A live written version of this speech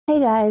Hey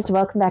guys,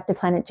 welcome back to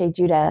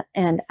planetjejuda,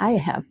 and I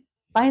have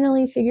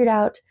finally figured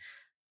out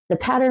the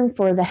pattern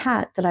for the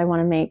hat that I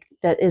want to make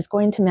that is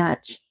going to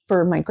match,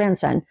 for my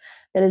grandson,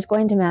 that is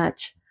going to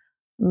match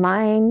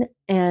mine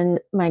and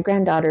my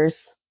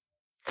granddaughter's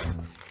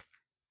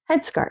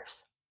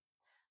headscarves.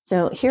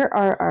 So here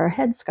are our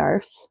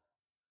headscarves.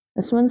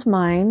 This one's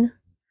mine,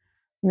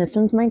 and this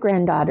one's my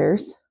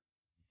granddaughter's,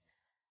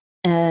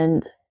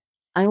 and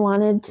I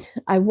want,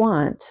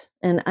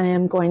 and I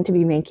am going to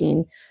be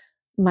making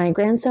my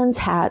grandson's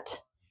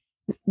hat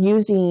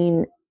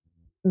using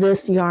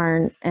this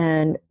yarn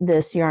and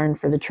this yarn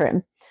for the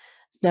trim.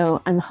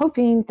 So I'm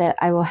hoping that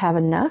I will have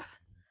enough.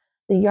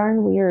 The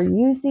yarn we are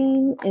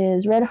using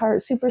is Red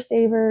Heart Super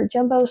Saver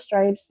Jumbo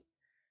Stripes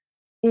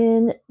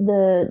in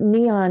the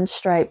neon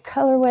stripe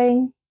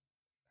colorway,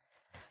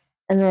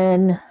 and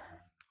then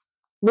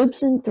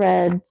Loops and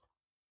Threads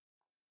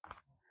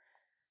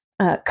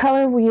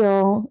color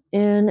wheel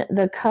in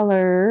the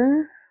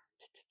color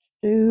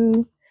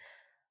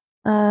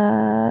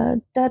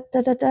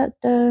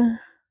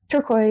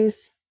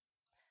turquoise,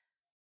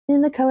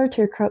 in the color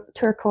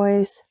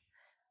turquoise.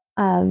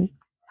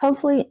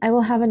 Hopefully I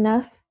will have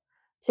enough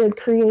to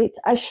create.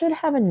 I should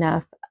have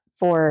enough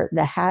for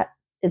the hat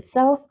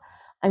itself.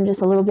 I'm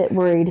just a little bit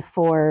worried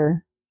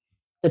for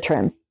the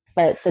trim,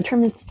 but the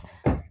trim is,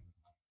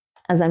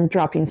 as I'm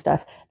dropping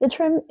stuff, the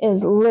trim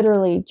is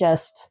literally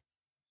just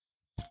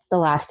the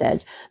last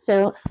edge.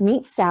 So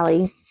meet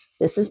Sally.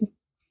 This is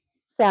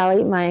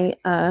Sally, my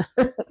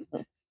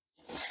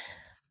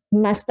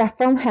my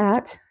styrofoam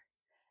hat,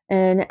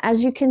 and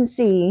as you can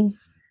see,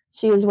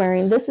 she is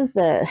wearing, this is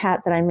the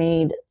hat that I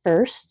made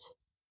first,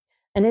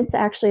 and it's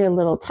actually a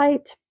little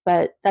tight,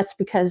 but that's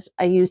because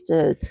I used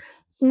a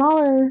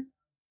smaller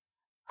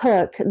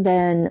hook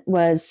than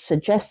was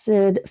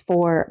suggested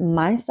for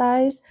my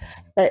size,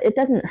 but it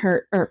doesn't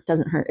hurt, or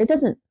doesn't hurt,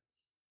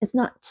 it's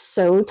not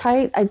so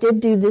tight. I did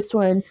do this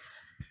one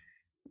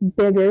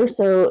bigger,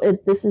 so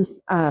this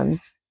is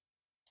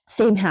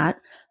same hat.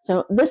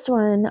 So this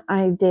one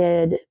I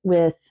did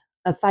with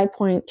a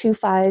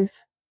 5.25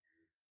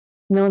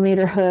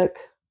 millimeter hook,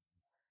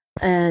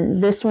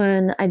 and this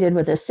one I did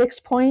with a 6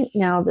 point.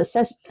 Now the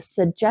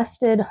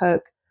suggested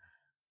hook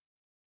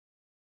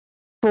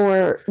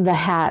for the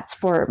hats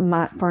for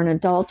an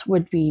adult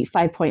would be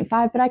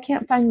 5.5, but I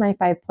can't find my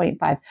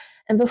 5.5.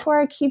 And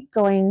before I keep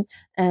going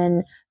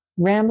and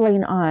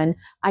rambling on,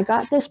 I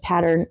got this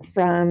pattern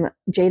from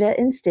Jayda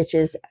in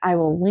Stitches. I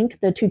will link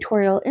the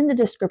tutorial in the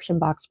description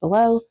box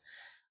below.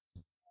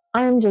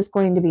 I'm just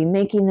going to be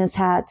making this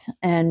hat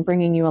and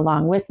bringing you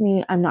along with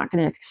me. I'm not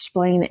going to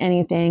explain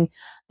anything.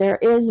 There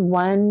is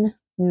one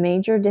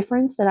major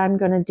difference that I'm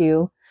going to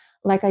do.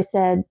 Like I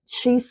said,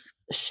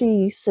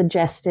 she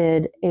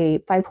suggested a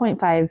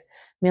 5.5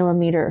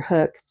 millimeter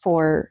hook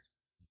for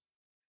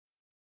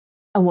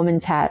a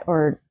woman's hat,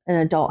 or an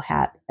adult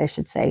hat, I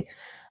should say,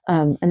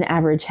 an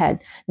average head.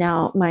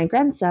 Now, my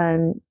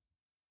grandson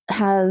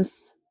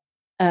has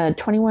a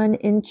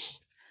 21-inch,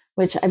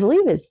 which I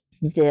believe is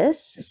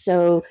this.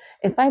 So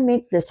if I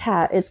make this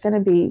hat, it's going to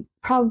be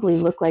probably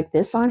look like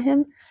this on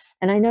him.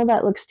 And I know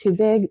that looks too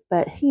big,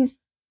 but he's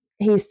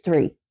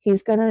 3.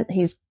 He's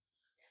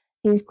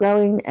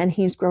growing, and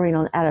he's growing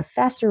on at a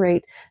faster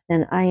rate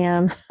than I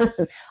am.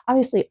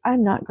 Obviously,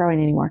 I'm not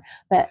growing anymore.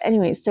 But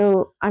anyway,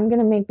 so I'm going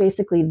to make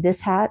basically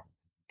this hat,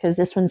 because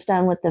this one's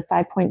done with the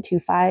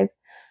 5.25,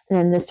 and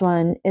then this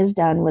one is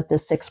done with the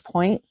 6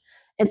 point.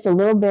 It's a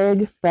little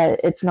big, but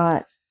it's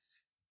not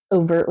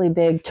overtly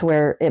big to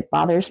where it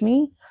bothers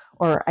me,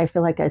 or I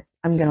feel like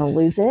I'm going to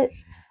lose it.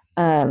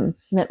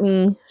 Let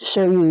me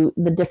show you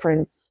the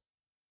difference.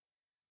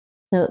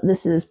 So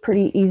this is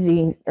pretty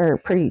easy, or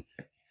pretty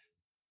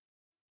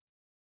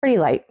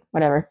light,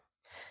 whatever.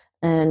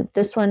 And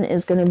this one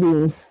is going to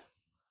be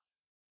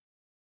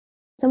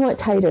somewhat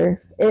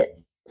tighter.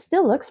 It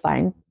still looks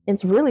fine.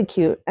 It's really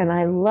cute, and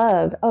I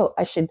love, oh,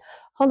 I should,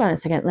 hold on a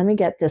second. Let me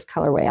get this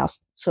colorway out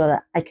so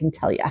that I can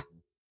tell you.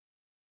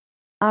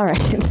 All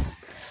right.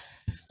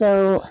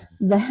 So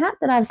the hat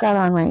that I've got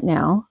on right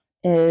now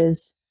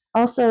is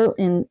also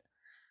in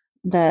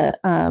the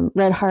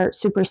Red Heart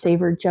Super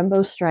Saver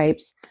Jumbo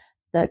Stripes.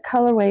 The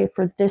colorway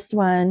for this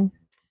one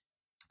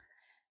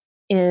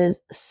is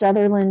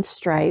Sutherland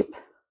Stripe.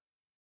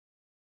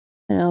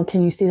 I know,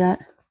 can you see that?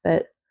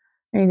 But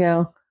there you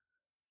go.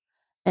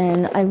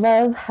 And I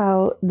love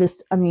how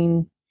this, I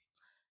mean,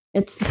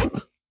 it's,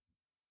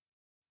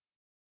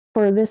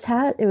 for this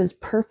hat, it was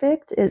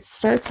perfect. It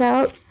starts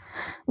out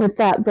with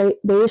that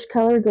beige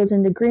color, goes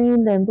into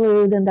green, then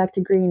blue, then back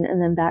to green,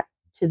 and then back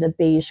to the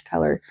beige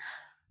color.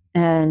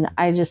 And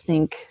I just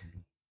think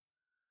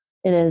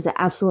it is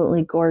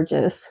absolutely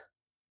gorgeous.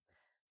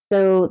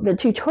 So the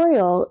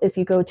tutorial, if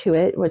you go to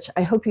it, which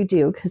I hope you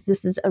do, because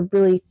this is a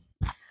really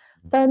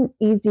fun,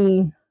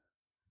 easy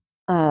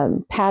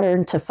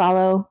pattern to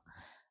follow,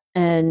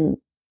 and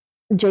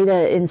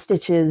Jayda in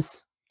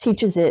Stitches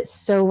teaches it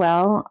so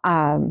well.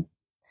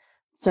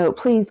 So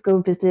please go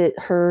visit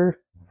her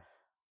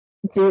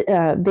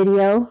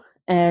video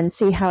and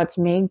see how it's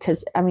made,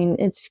 because I mean,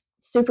 it's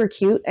super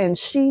cute, and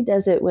she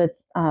does it with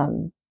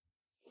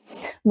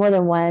more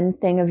than one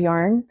thing of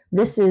yarn.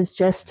 This is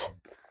just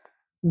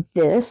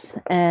this,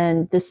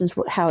 and this is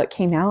how it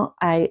came out.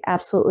 I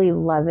absolutely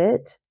love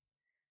it.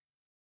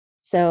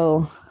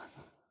 So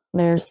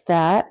there's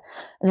that.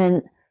 And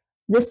then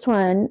this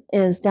one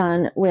is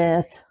done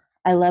with,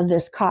 I love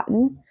this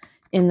cotton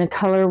in the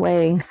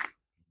colorway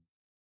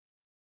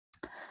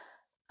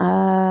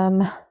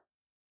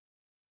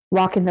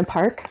Walk in the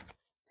Park.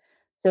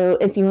 So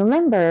if you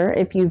remember,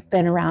 if you've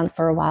been around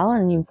for a while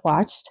and you've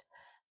watched,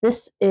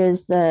 this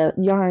is the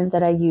yarn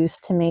that I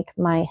used to make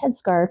my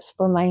headscarves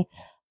for my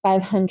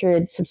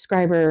 500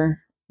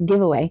 subscriber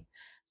giveaway.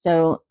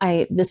 So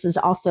this is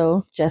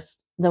also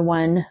just the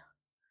one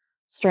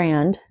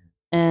strand,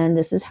 and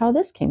this is how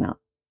this came out.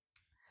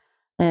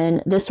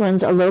 And this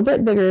one's a little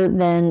bit bigger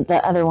than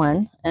the other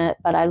one,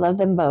 but I love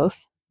them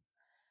both.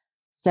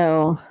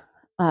 So,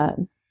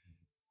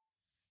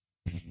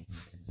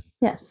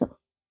 yeah, so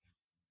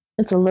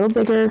it's a little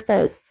bigger,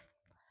 but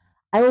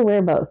I will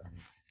wear both.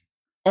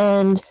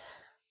 And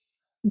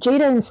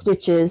Jayda and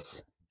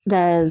Stitches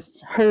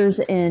does hers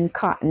in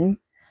cotton,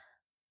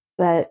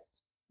 but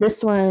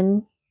this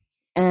one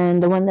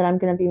and the one that I'm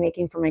going to be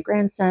making for my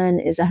grandson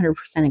is 100%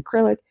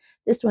 acrylic.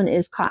 This one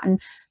is cotton.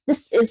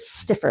 This is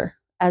stiffer,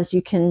 as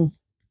you can.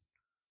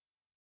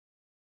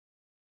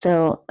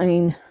 So, I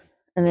mean,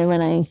 and then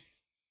when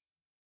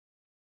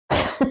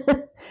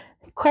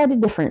quite a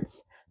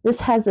difference.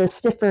 This has a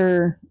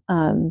stiffer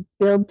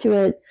build to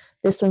it.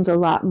 This one's a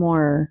lot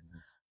more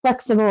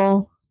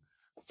flexible.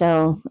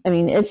 So, I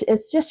mean,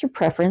 it's just your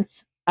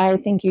preference. I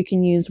think you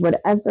can use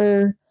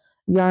whatever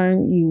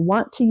yarn you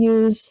want to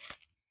use,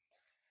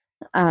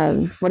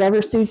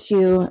 whatever suits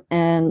you.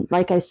 And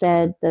like I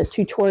said, the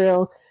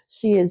tutorial,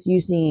 she is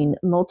using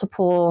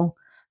multiple,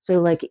 so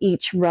like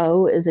each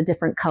row is a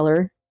different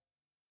color.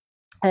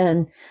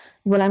 And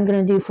what I'm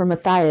going to do for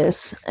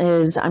Matthias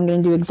is I'm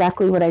going to do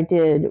exactly what I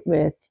did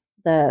with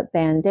the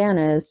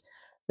bandanas.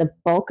 The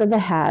bulk of the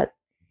hat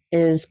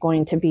is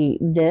going to be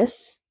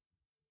this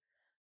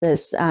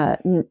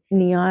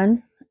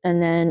neon,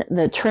 and then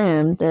the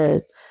trim,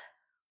 the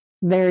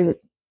very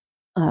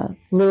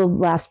little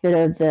last bit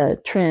of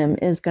the trim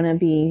is going to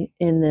be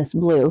in this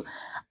blue.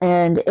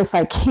 And if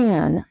I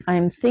can,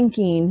 I'm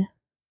thinking,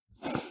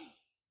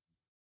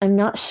 I'm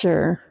not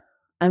sure,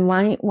 I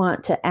might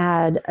want to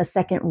add a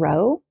second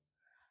row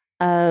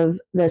of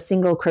the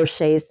single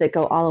crochets that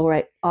go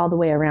all the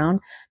way around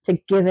to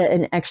give it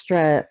an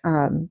extra,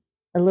 a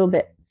little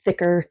bit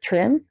thicker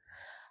trim.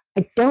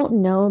 I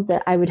don't know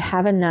that I would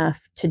have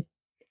enough to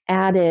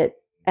add it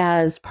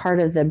as part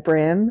of the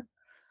brim,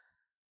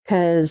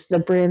 because the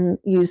brim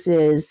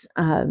uses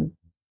 5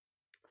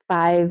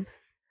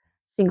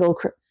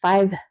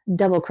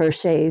 double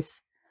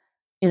crochets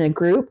in a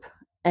group,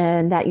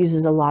 and that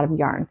uses a lot of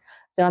yarn.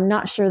 So I'm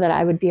not sure that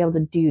I would be able to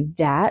do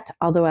that,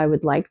 although I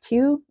would like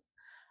to.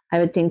 I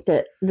would think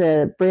that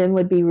the brim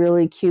would be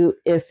really cute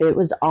if it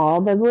was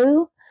all the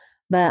blue,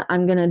 but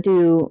I'm going to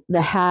do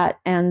the hat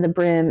and the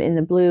brim in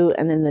the blue,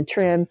 and then the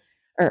trim,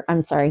 or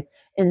I'm sorry,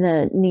 in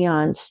the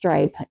neon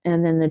stripe,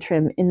 and then the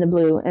trim in the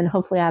blue, and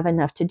hopefully I have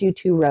enough to do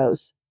 2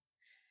 rows.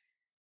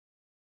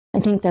 I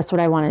think that's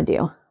what I want to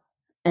do.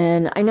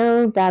 And I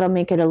know that'll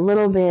make it a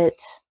little bit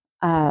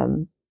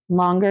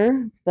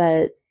longer,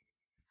 but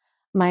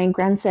my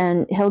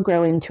grandson, he'll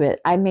grow into it.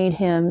 I made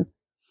him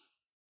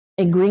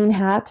a green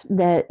hat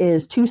that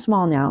is too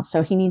small now,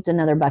 so he needs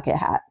another bucket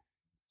hat.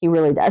 He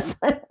really does.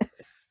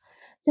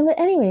 So, but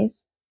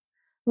anyways,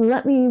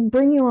 let me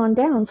bring you on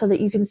down so that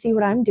you can see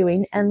what I'm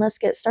doing, and let's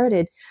get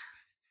started.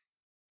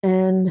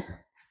 And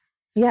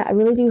yeah, I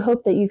really do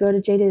hope that you go to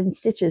Jayda and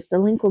Stitches. The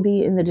link will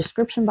be in the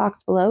description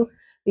box below,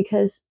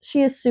 because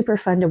she is super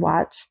fun to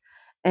watch,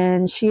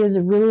 and she is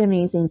a really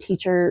amazing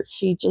teacher.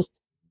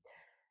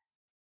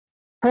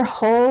 Her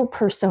whole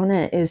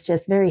persona is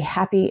just very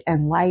happy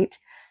and light,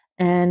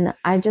 and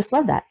I just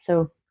love that.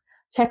 So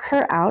check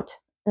her out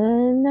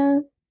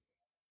and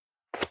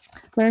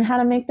learn how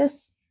to make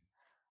this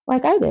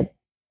like I did.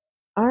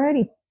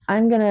 Alrighty,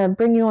 I'm going to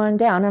bring you on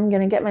down. I'm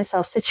going to get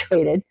myself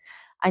situated.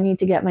 I need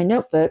to get my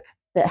notebook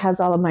that has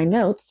all of my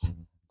notes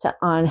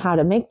on how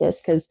to make this,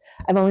 because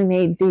I've only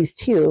made these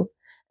 2.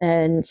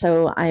 And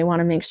so I want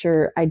to make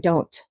sure I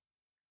don't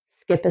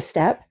skip a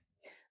step.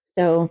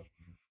 So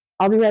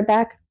I'll be right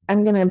back.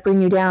 I'm going to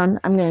bring you down.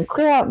 I'm going to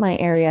clear out my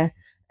area,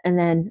 and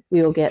then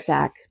we will get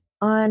back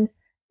on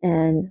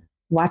and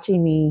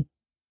watching me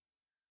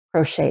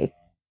crochet.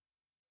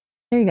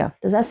 There you go.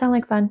 Does that sound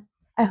like fun?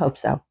 I hope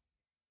so.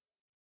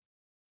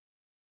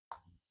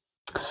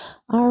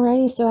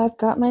 Alrighty, so I've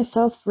got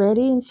myself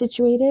ready and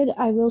situated.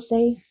 I will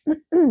say,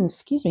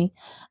 excuse me,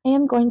 I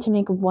am going to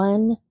make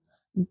one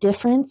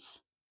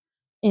difference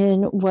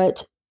in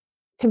what,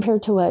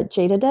 compared to what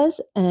Jayda does,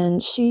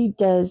 and she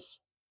does,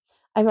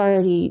 I've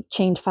already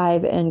chained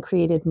 5 and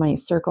created my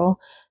circle,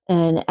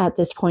 and at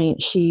this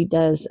point she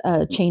does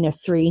a chain of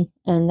 3,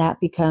 and that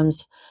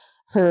becomes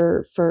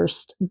her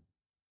first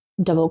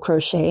double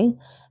crochet.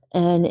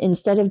 And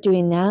instead of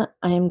doing that,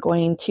 I am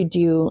going to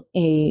do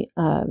a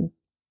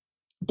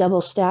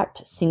double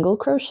stacked single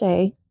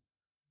crochet,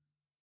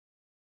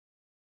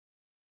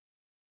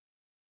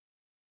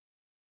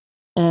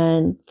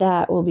 and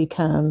that will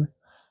become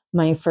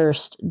my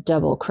first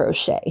double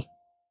crochet.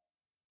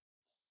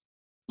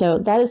 So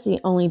that is the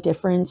only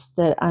difference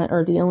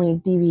or the only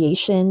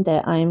deviation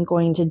that I'm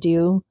going to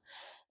do.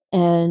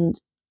 And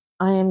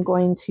I am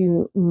going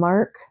to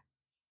mark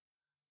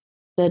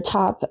the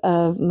top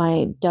of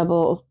my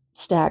double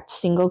stacked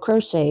single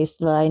crochet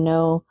so that I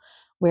know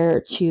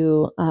where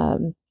to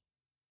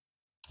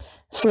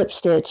slip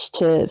stitch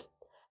to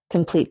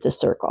complete the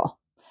circle.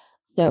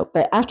 So,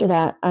 but after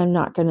that, I'm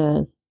not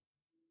gonna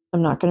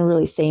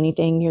really say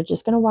anything. You're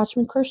just gonna watch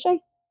me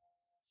crochet.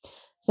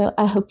 So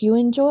I hope you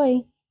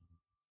enjoy.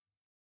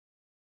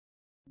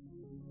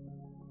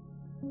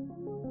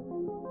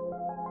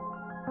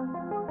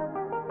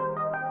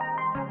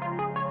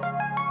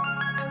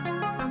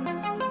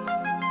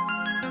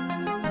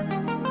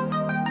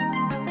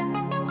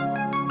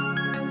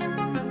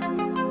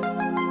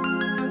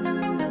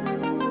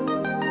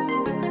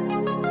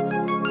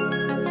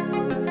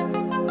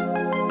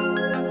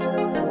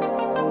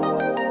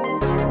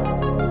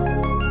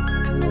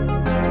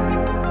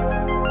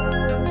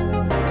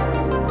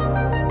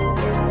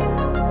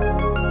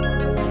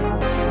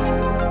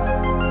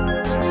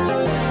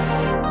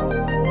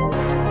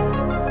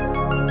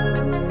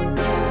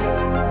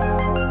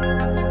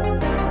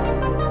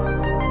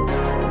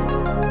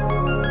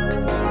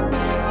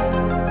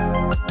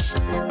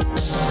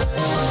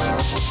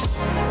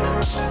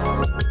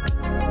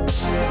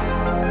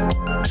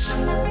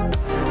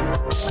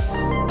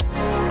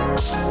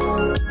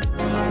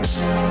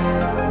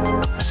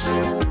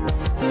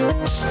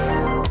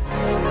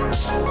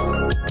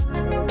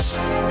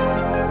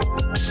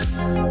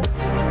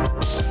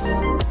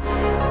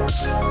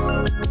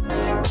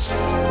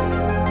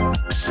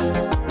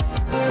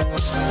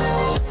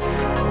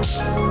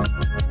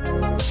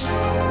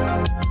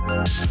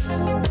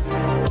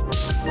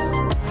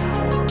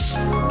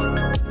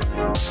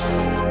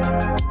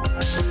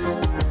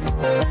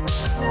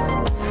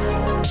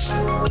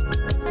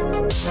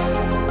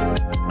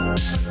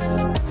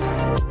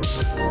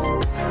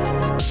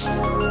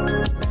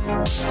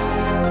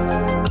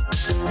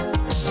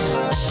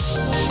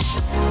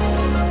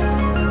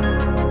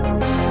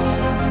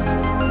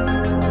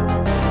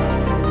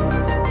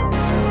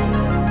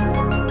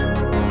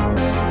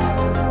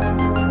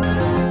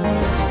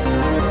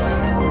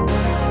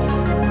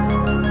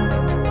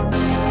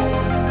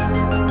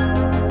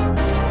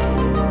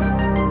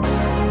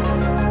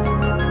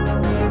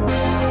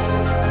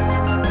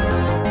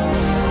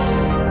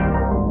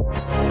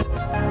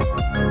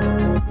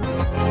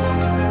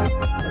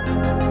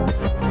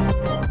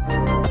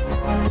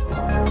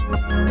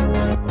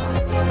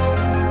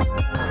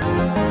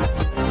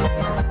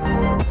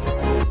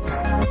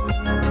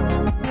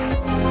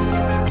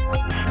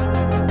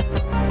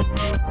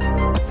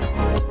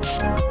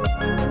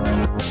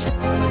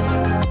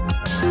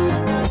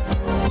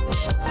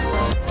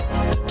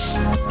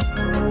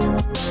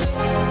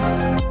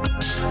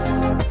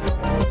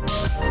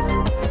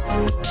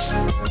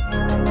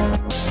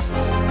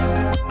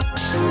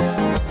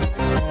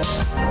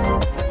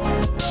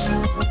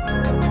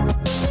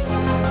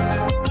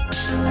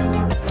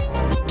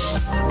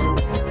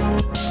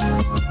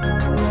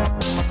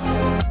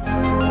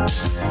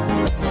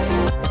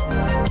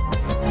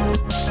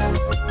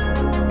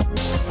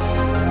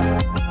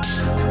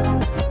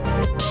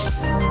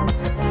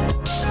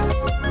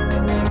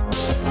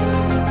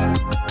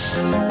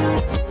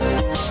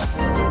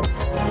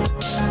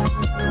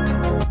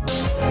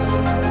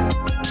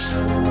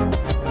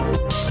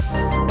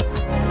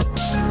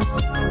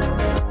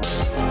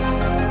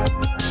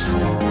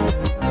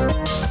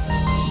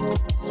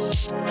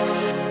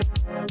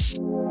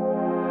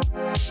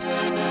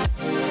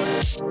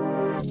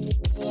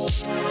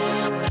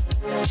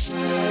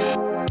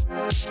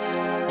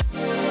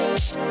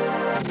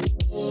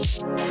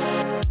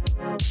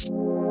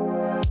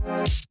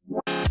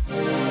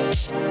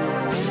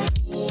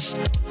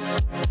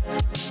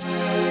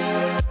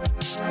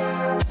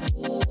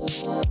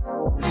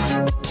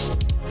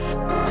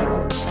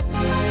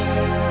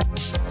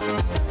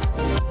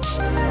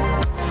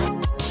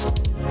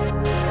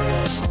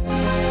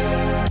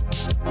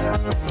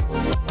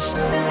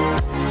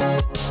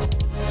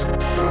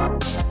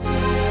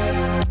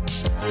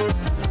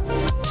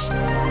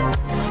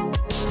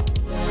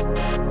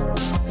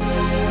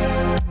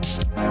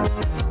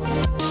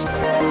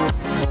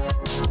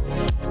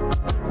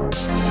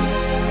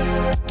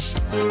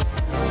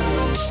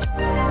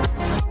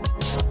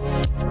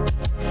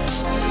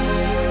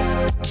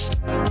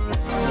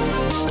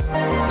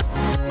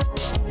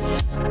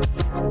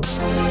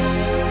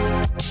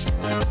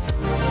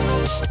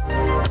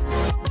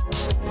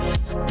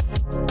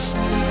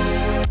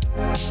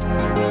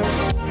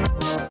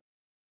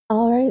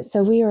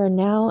 So we are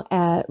now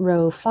at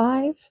row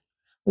 5.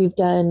 We've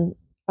done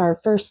our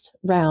first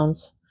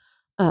rounds,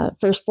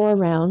 first 4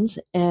 rounds,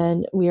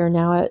 and we are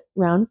now at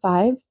round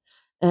 5,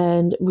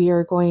 and we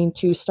are going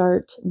to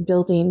start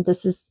building.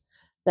 This is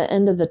the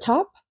end of the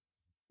top,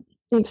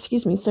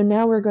 Excuse me. So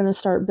now we're going to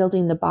start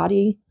building the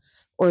body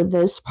or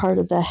this part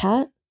of the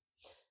hat.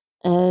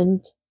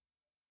 And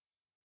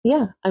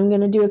yeah, I'm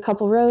going to do a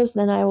couple rows,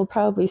 then I will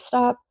probably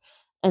stop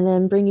and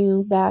then bring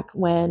you back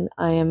when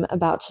I am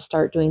about to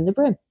start doing the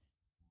brim.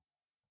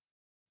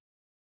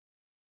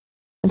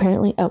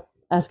 Apparently, oh,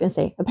 I was going to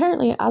say,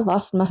 apparently I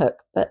lost my hook,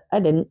 but I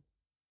didn't.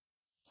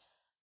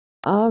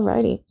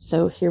 Alrighty,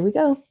 so here we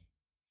go.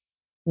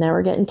 Now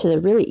we're getting to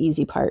the really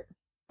easy part.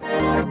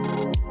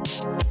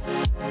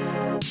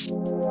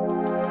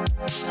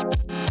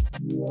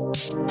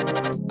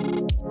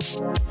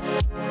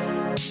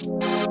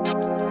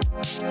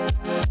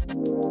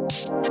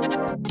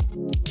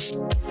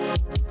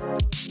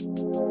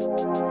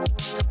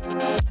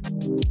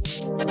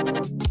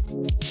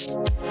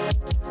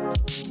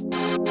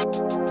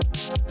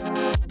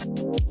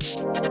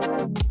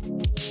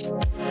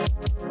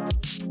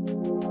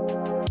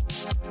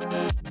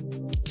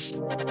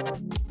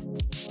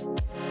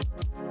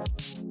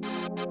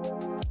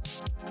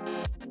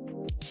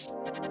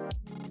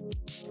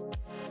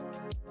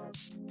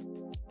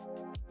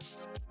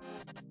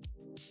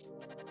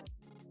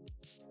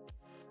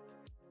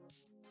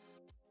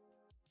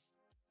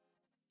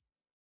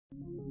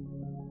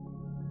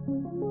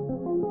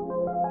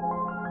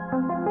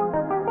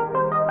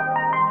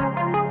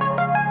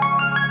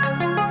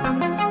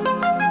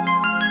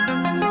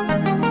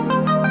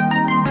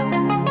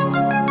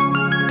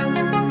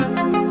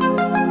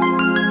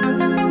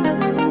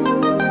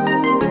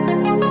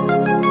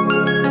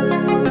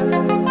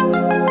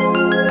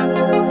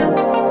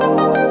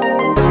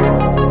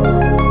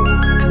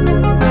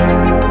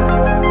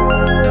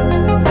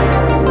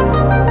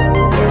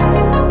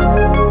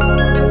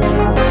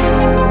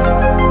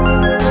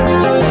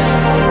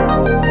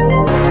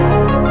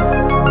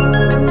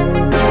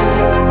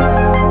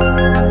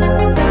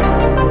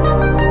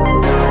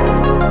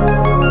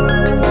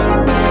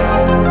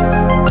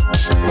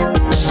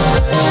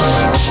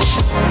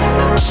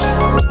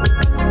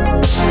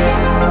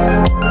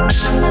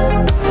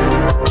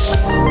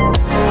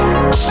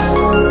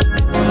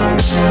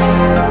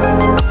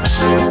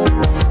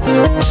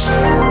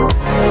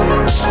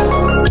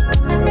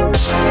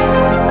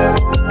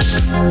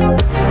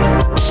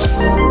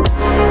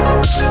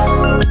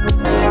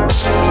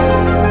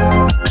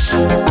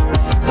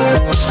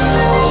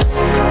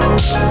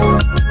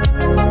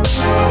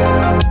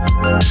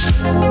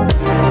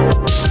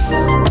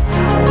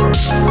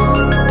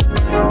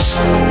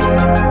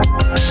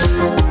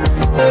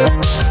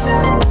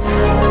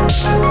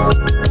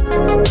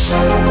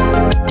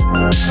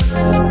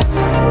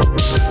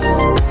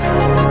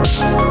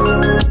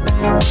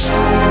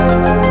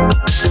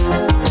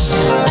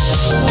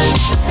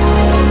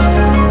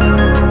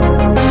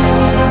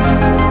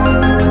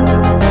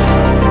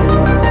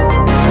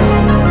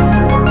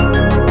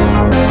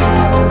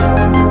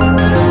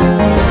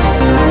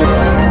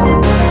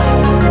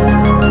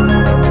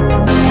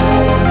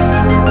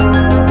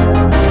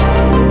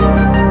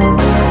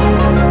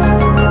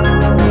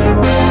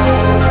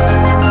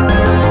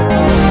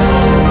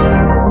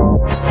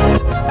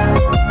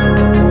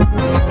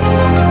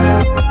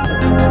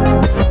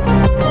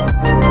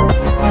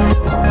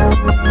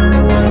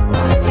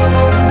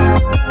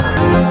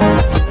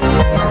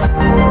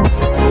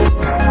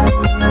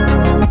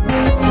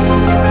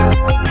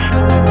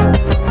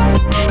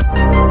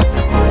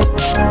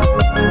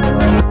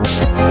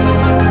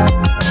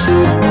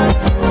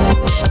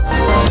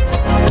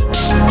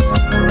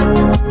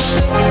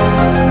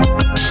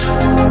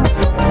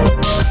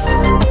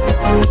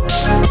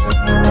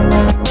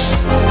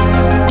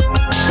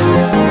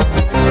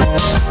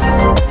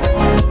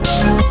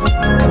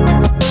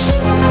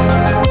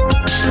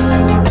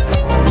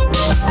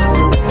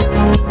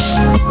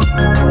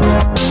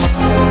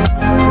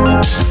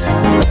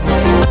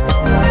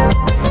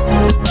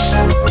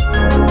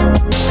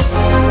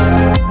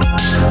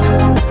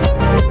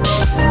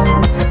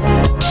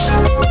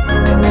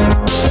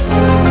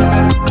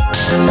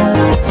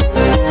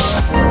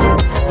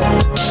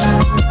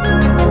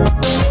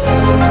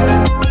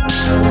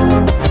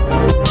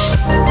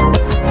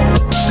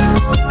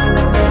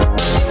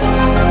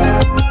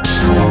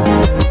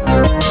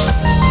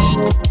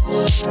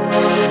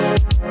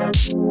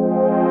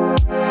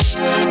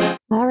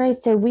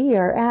 So we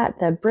are at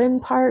the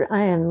brim part.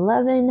 I am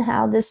loving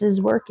how this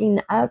is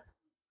working up.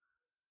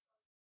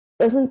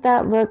 Doesn't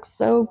that look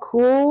so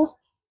cool?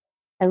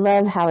 I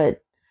love how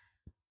it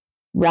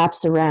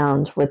wraps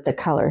around with the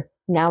color.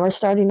 Now we're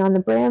starting on the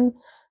brim.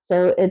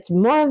 So it's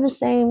more of the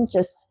same,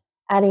 just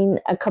adding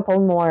a couple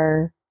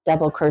more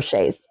double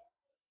crochets.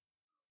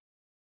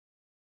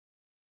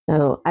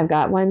 So I've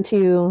got 1,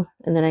 2,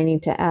 and then I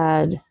need to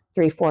add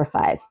 3, 4,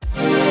 5.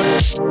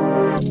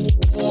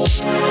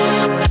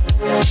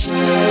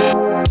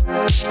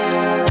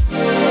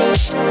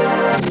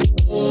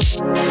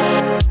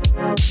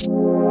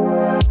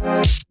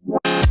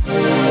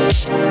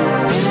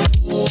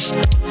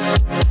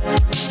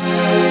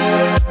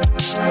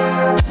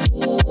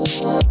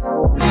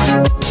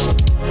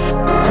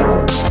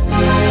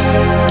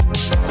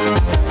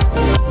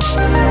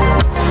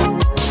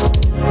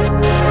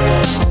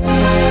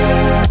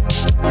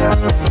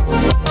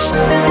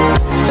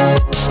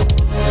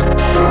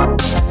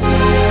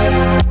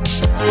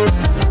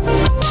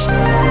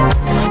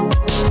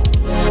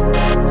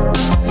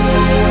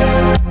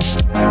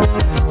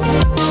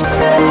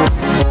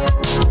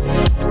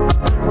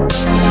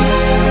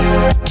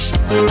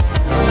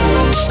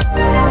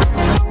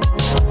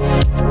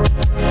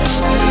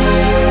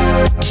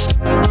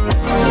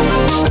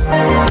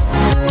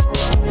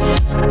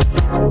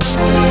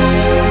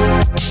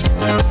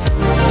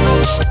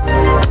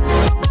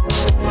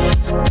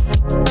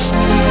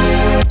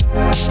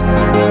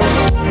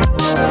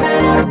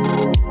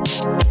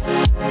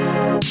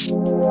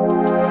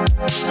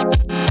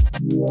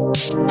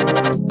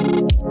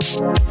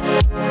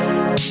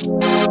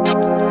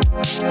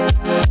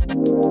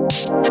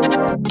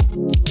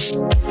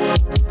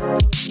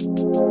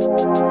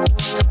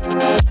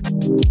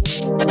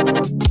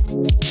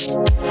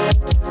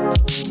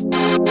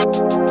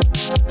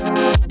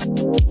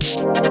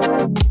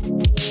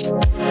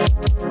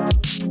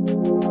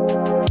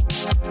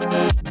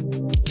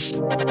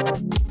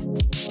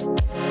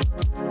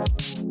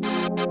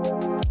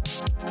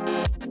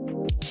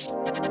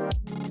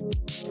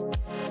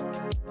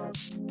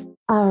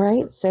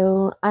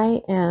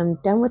 I am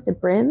done with the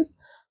brim.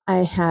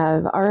 I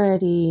have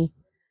already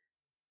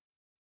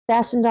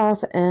fastened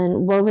off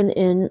and woven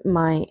in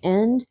my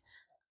end,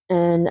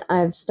 and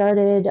I've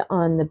started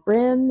on the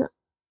brim.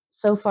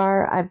 So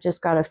far, I've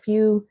just got a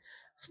few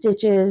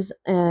stitches,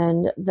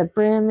 and the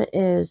brim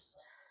is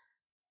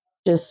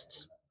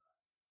just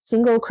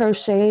single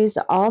crochets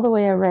all the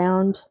way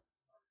around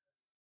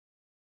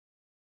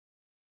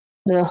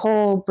the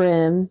whole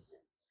brim,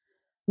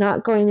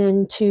 not going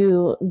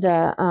into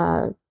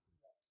the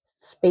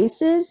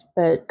spaces,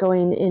 but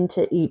going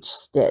into each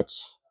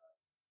stitch.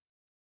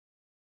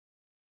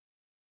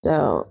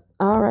 So,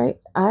 all right,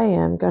 I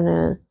am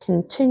gonna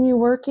continue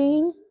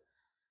working.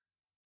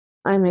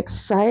 I'm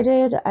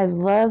excited. I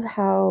love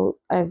how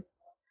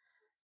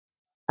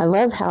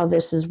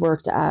this is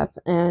worked up,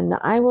 and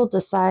I will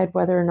decide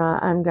whether or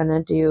not I'm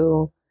gonna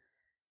do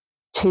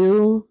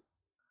 2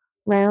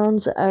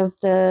 rounds of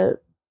the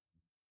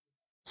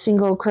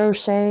single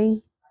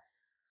crochet,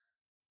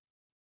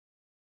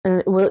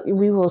 and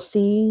we will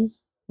see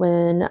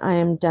when I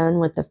am done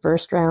with the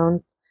first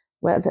round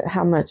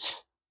how much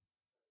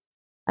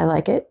I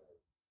like it,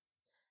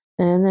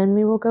 and then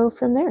we will go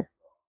from there.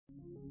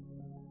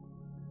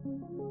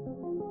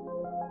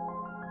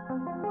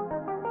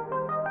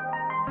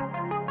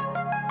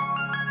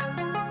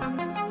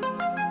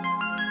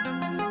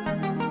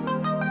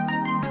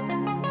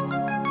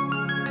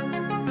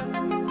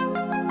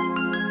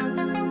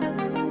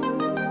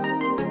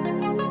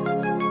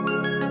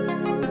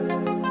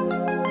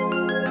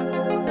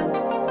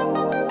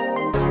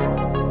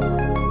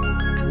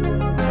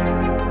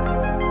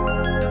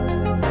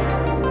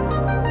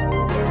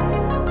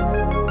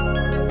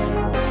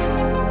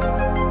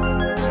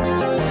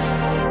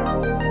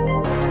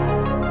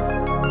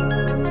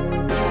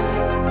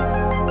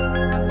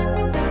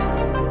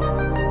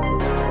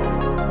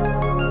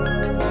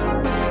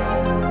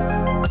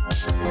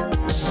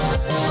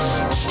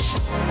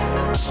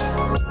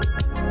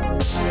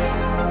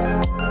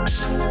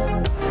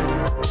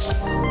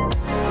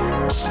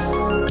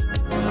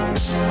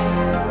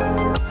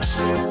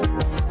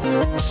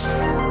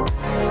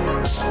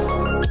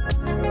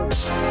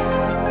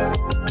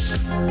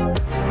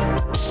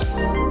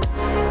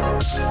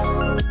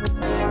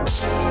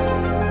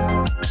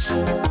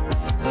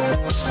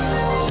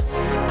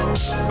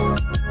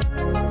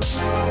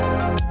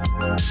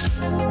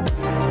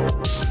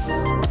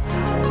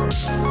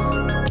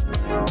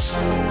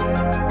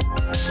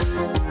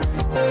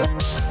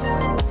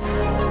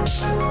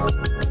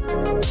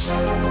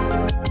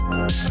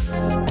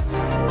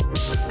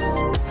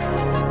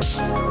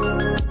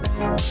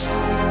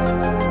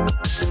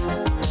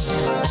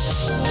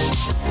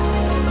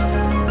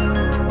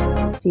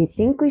 Do you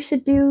think we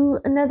should do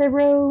another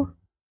row?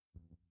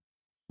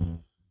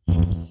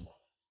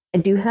 I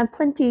do have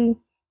plenty.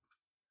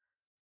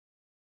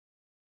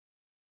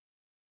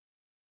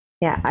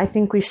 Yeah, I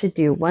think we should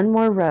do one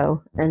more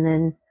row, and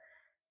then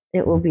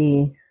it will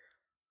be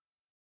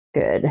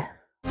good.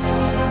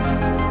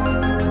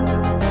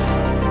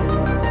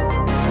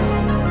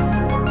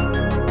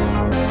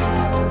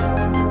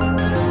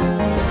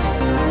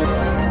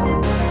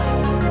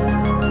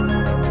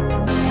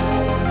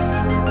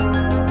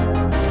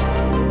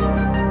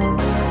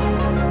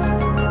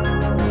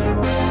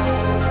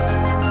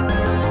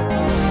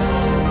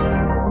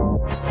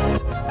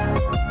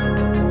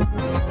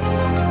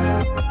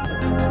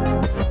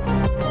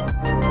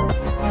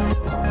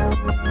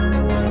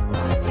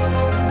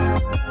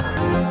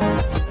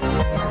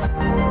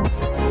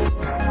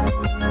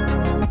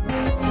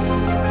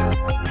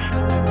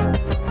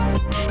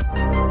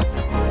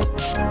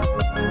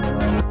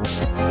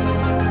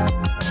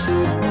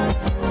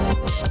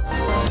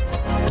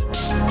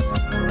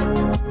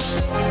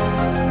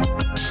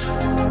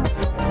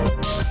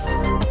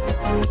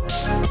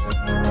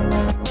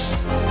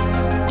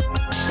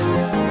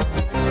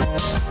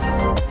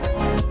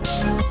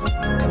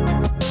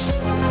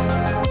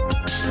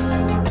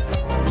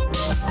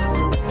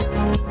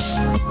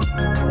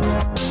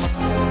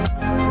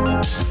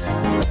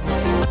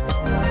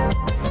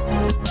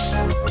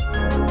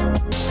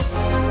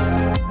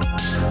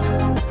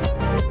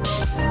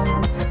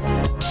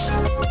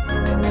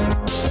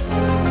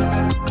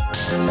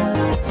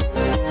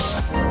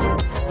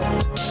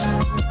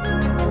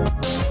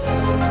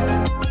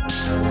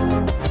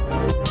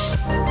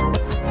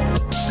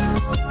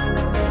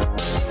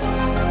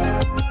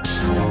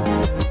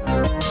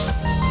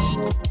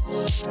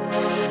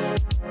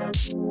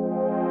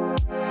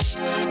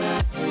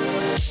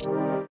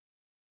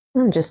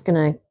 I'm just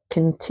going to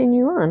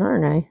continue on,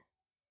 aren't I?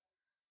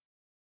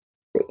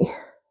 Let's see.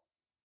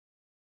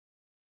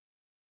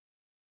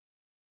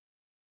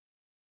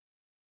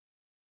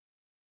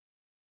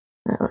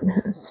 That one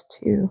has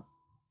 2.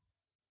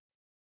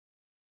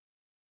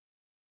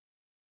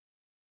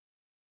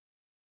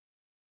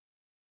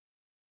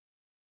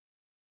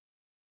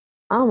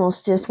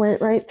 Almost just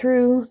went right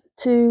through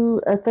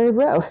to a 3rd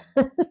row.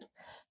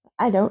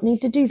 I don't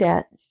need to do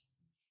that.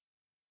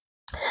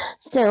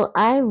 So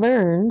I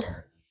learned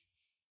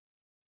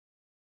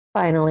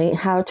finally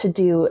how to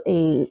do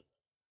a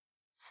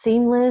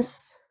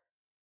seamless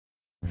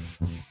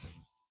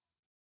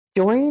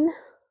join.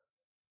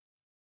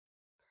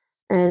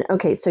 And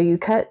okay, so you've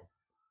got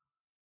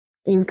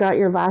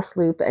your last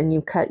loop and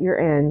you cut your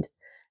end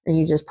and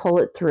you just pull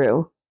it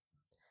through.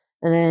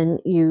 And then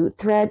you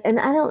thread, and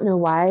I don't know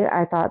why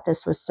I thought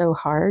this was so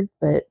hard,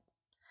 but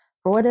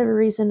for whatever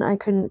reason, I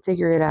couldn't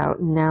figure it out.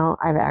 And now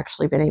I've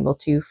actually been able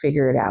to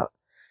figure it out.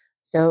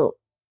 So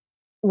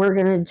we're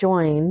going to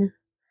join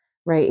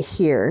right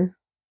here.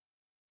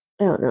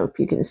 I don't know if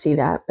you can see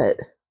that, but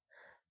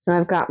so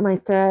I've got my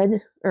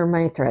thread.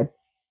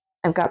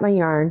 I've got my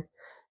yarn,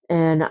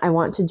 and I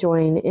want to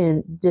join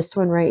in this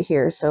one right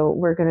here. So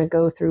we're going to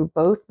go through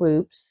both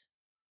loops.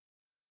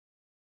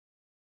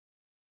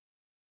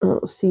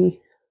 Oh,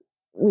 see,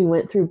 we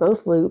went through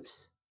both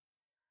loops,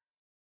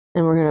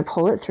 and we're going to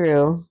pull it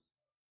through.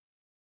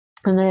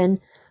 And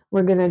then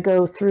we're going to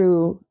go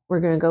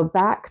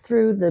back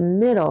through the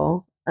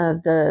middle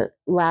of the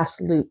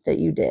last loop that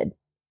you did.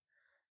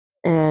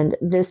 And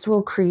this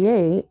will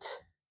create...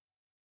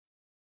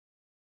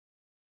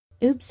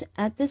 Oops,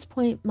 at this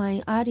point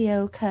my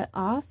audio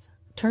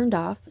turned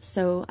off,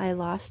 so I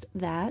lost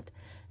that.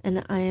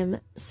 And I am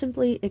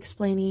simply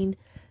explaining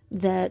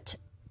that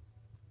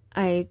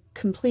I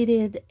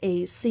completed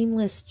a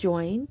seamless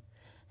join,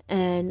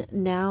 and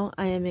now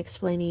I am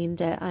explaining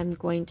that I'm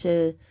going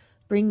to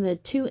bring the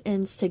two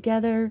ends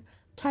together,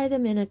 tie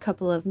them in a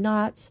couple of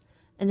knots,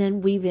 and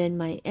then weave in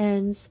my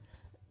ends,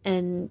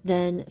 and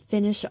then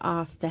finish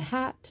off the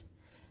hat,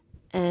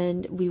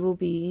 and we will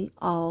be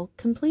all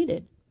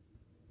completed.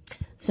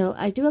 So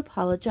I do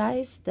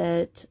apologize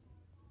that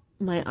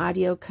my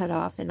audio cut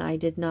off and I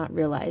did not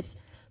realize,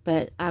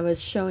 but I was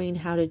showing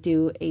how to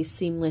do a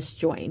seamless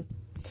join.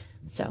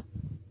 So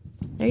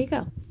there you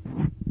go.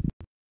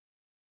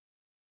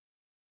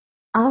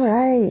 All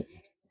right,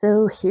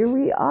 so here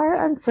we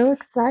are. I'm so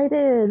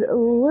excited.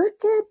 Look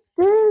at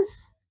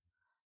this.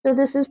 So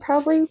this is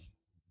probably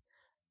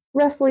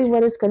roughly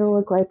what it's going to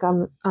look like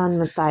on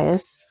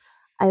Matthias.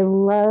 I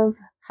love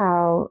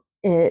how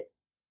it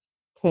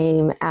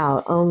came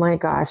out. Oh my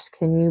gosh,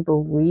 can you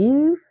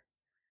believe?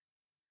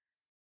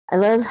 I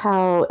love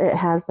how it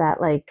has that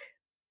like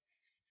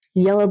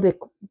yellow brick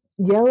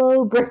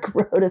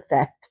road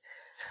effect.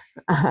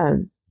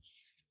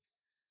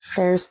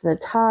 There's the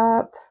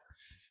top.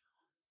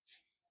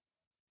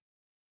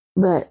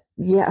 But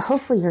yeah,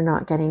 hopefully you're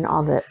not getting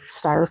all the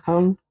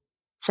styrofoam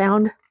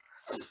sound.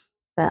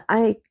 But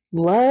I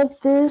love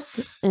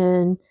this,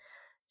 and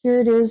here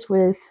it is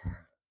with...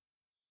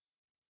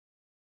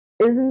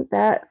 Isn't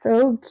that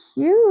so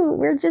cute?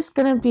 We're just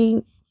gonna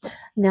be...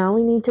 Now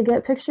we need to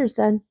get pictures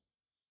done.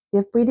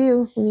 Yep, we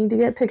do. We need to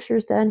get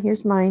pictures done.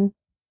 Here's mine.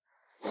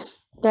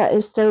 That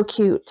is so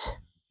cute.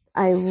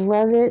 I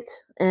love it,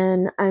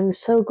 and I'm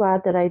so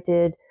glad that I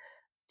did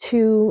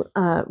 2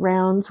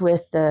 rounds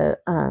with the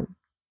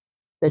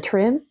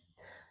trim.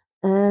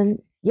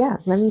 And yeah,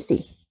 let me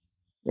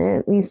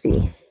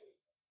see.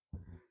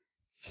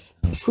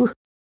 Whew.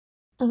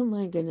 Oh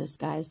my goodness,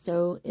 guys.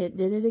 So it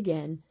did it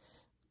again.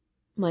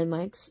 My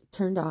mic's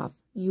turned off.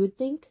 You would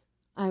think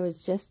I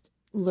was just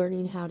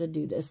learning how to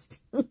do this.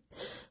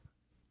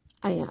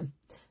 I am.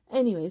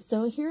 Anyway,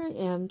 so here I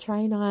am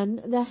trying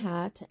on the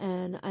hat,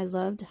 and I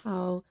loved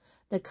how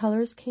the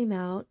colors came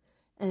out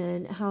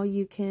and how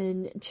you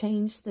can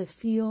change the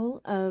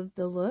feel of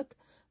the look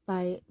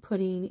by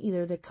putting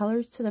either the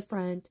colors to the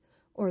front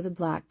or the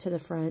black to the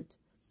front.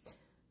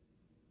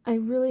 I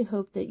really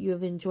hope that you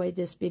have enjoyed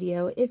this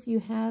video. If you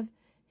have,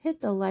 hit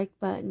the like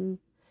button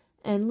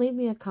and leave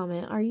me a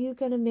comment. Are you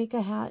going to make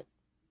a hat?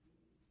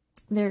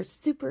 They're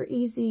super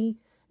easy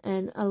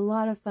and a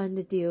lot of fun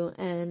to do,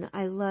 and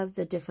I love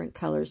the different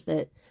colors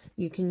that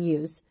you can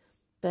use.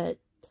 But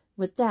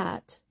with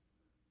that,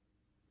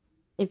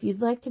 if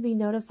you'd like to be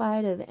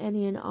notified of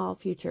any and all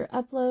future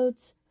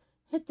uploads,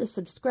 hit the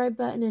subscribe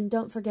button and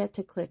don't forget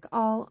to click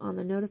all on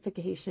the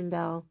notification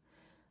bell.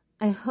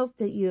 I hope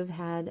that you have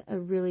had a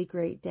really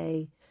great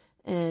day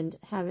and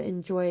have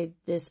enjoyed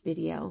this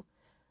video.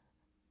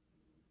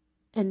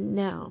 And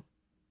now,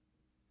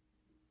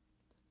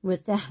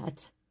 with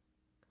that,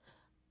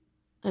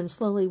 I'm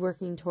slowly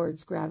working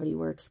towards Gravity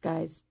Works,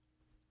 guys.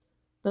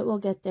 But we'll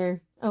get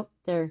there. Oh,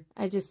 there.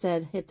 I just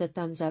said hit the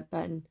thumbs up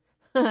button.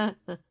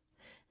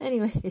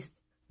 Anyways.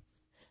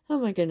 Oh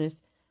my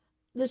goodness.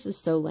 This is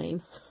so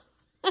lame.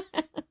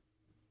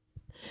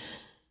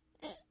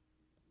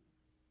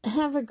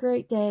 Have a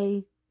great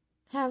day.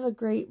 Have a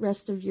great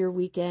rest of your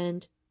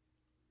weekend.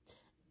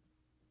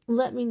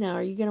 Let me know.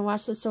 Are you going to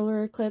watch the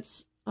solar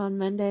eclipse on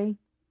Monday?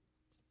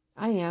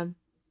 I am.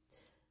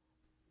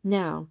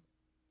 Now,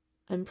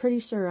 I'm pretty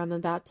sure I'm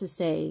about to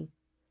say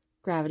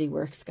Gravity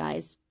Works,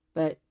 guys,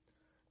 but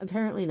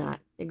apparently not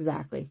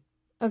exactly.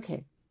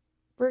 Okay,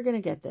 we're going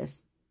to get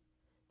this.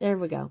 There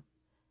we go.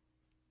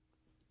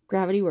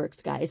 Gravity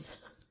Works, guys.